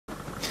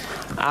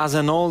As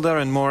an older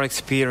and more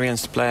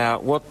experienced player,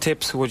 what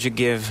tips would you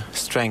give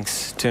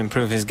Strenx to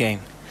improve his game?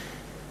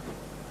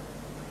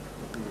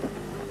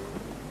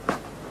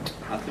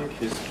 I think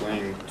he's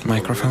playing too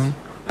Microphone?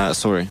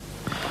 Sorry.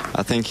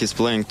 I think he's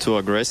playing too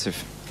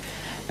aggressive.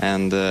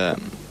 And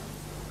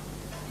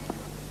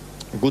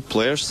good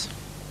players,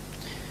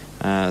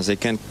 they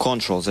can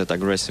control that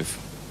aggressive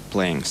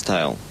playing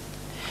style.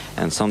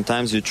 And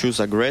sometimes you choose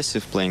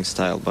aggressive playing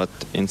style, but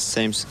in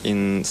some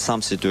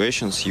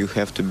situations you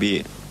have to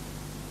be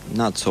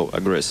not so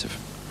aggressive.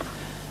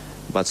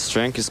 But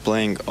Strenx is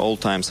playing all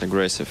times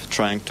aggressive,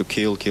 trying to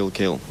kill,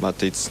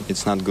 but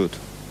it's not good.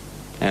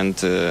 And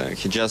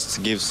he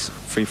just gives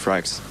free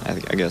frags,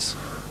 I guess.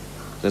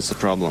 That's the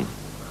problem.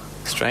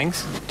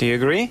 Strenx, do you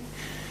agree?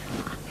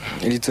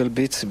 A little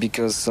bit,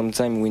 because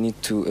sometimes we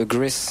need to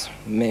aggress.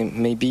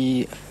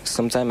 Maybe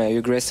sometimes I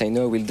aggress, I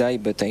know I will die,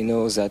 but I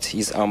know that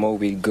his armor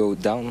will go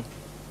down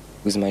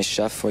with my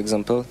shaft, for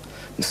example.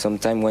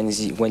 Sometimes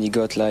when he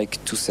got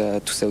like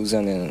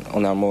 2000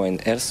 on armor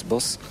and health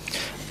boss,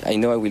 I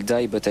know I will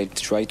die, but I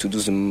try to do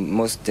the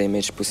most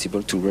damage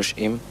possible to rush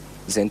him,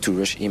 then to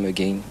rush him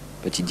again,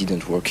 but it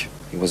didn't work.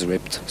 He was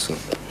ripped, so.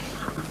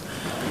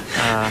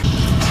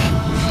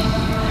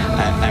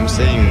 I'm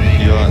saying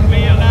you are...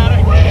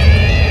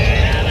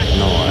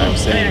 No, I'm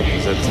saying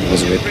that he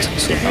was ripped,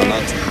 so I'm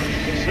not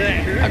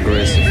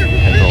aggressive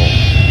at all.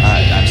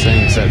 I'm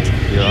saying that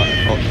you are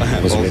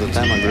all the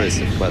time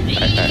aggressive, but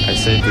I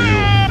say to you,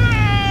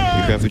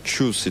 you have to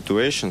choose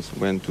situations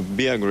when to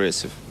be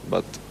aggressive,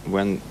 but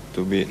when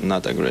to be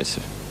not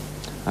aggressive.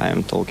 I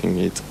am talking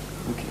it.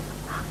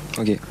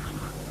 Okay.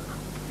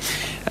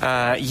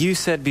 You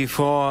said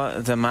before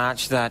the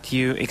match that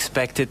you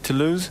expected to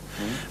lose,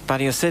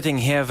 but you're sitting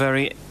here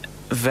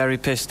very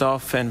pissed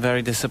off and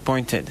very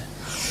disappointed.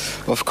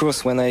 Of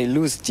course, when I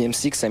lose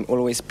DM6, I'm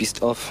always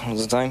pissed off all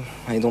the time.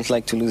 I don't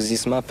like to lose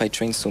this map, I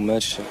train so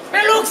much.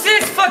 Hey, look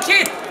this, fuck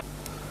it!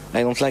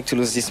 I don't like to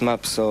lose this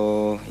map,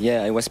 so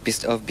yeah, I was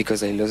pissed off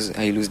because I lose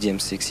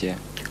DM6, yeah.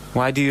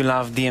 Why do you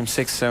love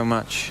DM6 so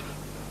much?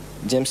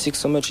 DM6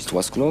 so much, it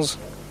was close.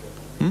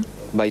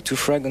 By 2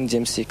 frag on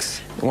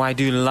DM6. Why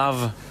do you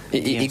love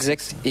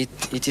DM6?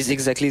 It is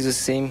exactly the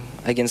same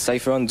against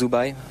Cypher on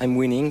Dubai. I'm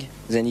winning,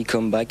 then he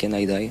come back and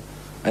I die.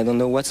 I don't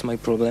know what's my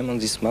problem on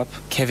this map.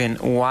 Kevin,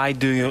 why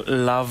do you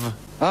love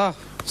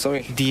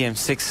sorry.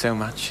 DM6 so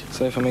much?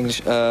 Sorry for my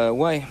English.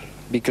 Why?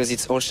 Because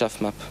it's all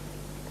shaft map.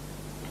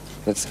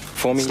 That's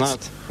for me.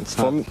 It's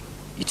not. Me,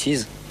 it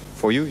is.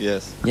 For you,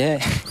 yes. Yeah.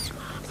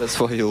 That's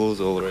why you lose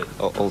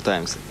all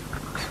times.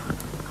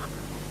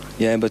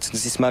 Yeah, but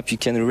this map you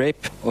can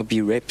rape or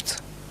be raped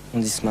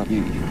on this map.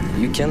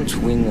 You can't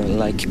win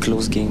like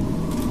close game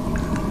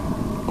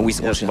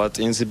with yes, but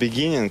in the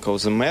beginning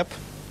of the map,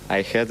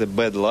 I had a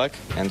bad luck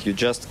and you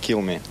just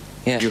kill me.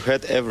 Yeah. You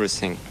had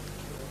everything.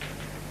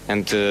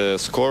 And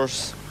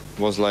scores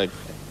was like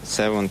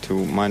 7 to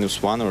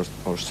 -1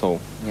 or so.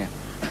 Yeah.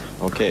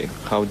 Okay,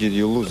 how did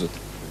you lose it?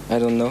 I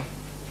don't know.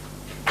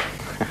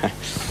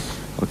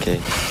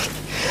 Okay.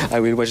 I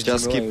will watch.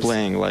 Just keep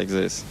playing like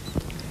this.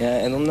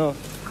 Yeah, I don't know.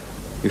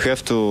 You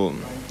have to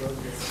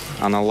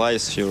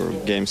analyze your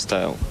game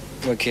style.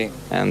 Okay.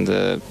 And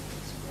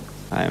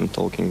I am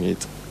talking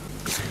it.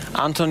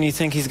 Anton, you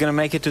think he's going to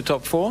make it to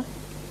top 4?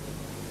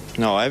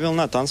 No, I will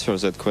not answer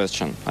that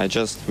question. I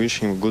just wish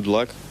him good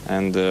luck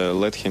and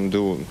let him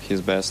do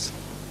his best.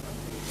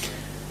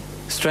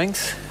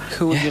 Strenx,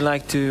 who would you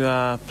like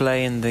to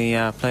play in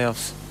the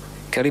playoffs?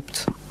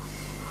 Crypt.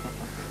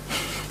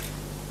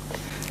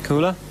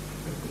 Cooller?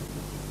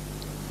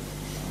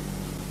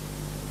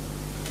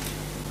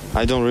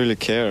 I don't really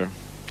care.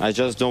 I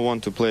just don't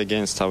want to play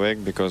against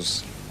Quake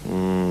because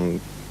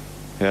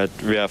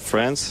we are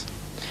friends,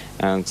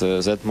 and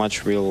that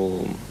much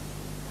will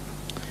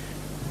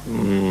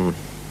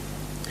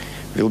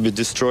be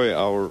destroy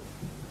our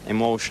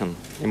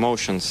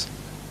emotions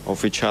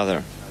of each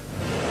other.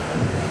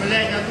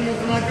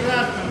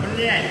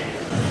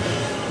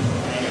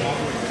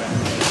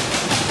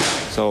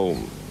 So,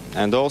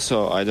 and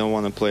also I don't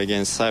want to play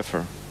against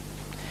Cypher.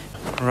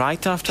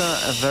 Right after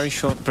a very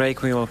short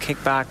break, we will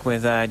kick back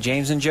with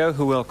James and Joe,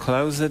 who will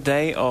close the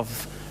day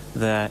of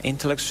the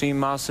Intel Extreme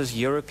Masters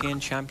European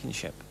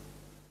Championship.